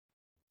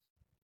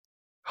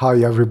Hi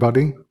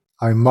everybody,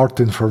 I'm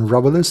Martin from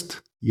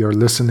Robalist. You're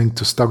listening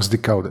to Stocks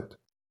Decoded.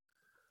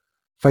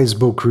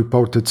 Facebook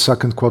reported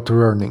second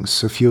quarter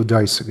earnings a few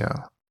days ago.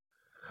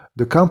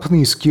 The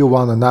company's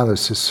Q1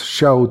 analysis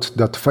showed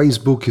that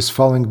Facebook is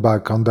falling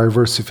back on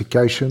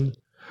diversification,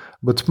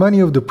 but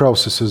many of the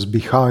processes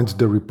behind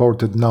the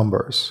reported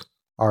numbers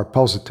are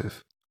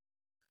positive.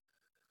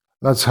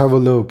 Let's have a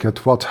look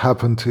at what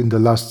happened in the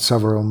last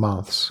several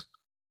months.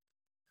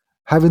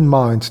 Have in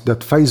mind that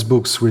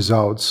Facebook's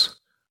results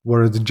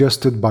were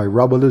adjusted by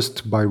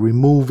Robalist by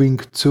removing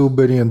 $2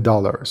 billion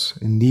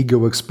in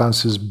legal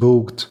expenses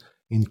booked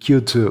in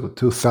Q2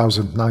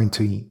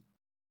 2019.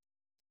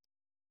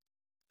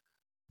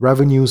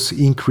 Revenues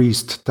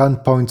increased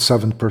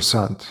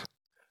 10.7%,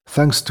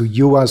 thanks to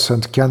US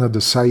and Canada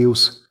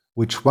sales,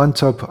 which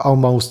went up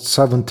almost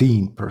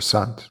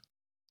 17%.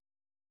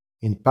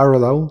 In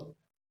parallel,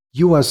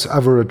 US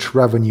average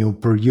revenue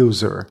per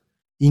user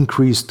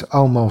increased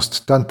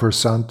almost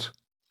 10%,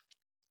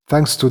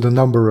 thanks to the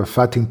number of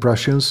ad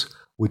impressions,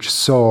 which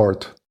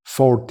soared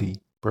 40%.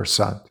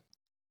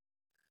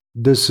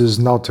 This is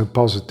not a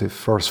positive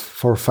for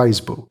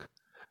Facebook,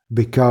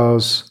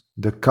 because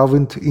the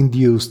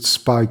COVID-induced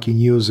spike in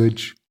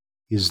usage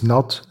is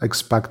not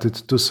expected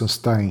to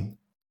sustain.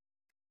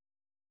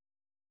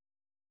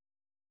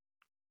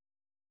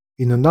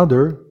 In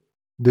another,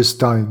 this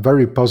time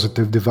very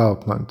positive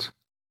development,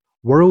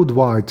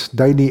 worldwide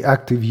daily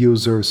active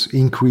users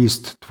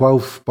increased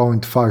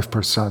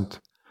 12.5%,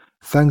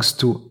 thanks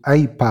to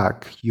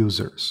APAC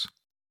users.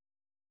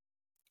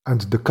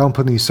 And the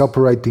company's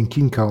operating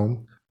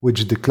income,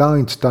 which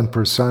declined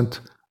 10%,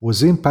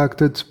 was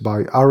impacted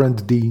by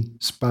R&D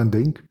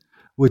spending,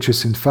 which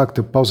is in fact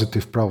a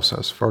positive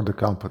process for the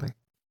company.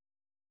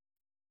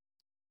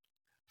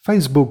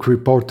 Facebook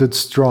reported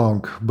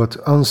strong but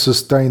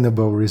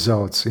unsustainable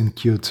results in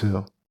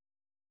Q2.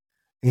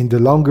 In the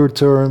longer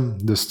term,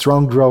 the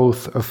strong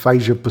growth of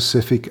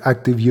Asia-Pacific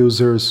active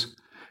users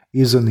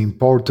is an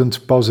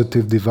important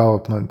positive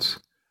development,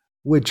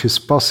 which is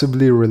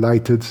possibly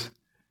related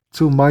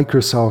to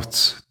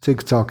Microsoft's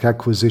TikTok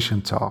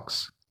acquisition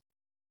talks.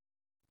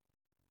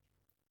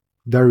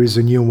 There is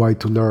a new way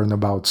to learn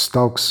about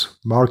stocks,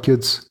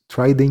 markets,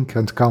 trading,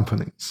 and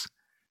companies.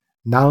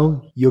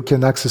 Now you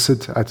can access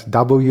it at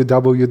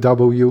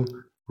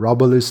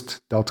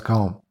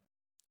www.robalist.com.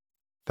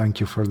 Thank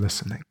you for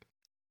listening.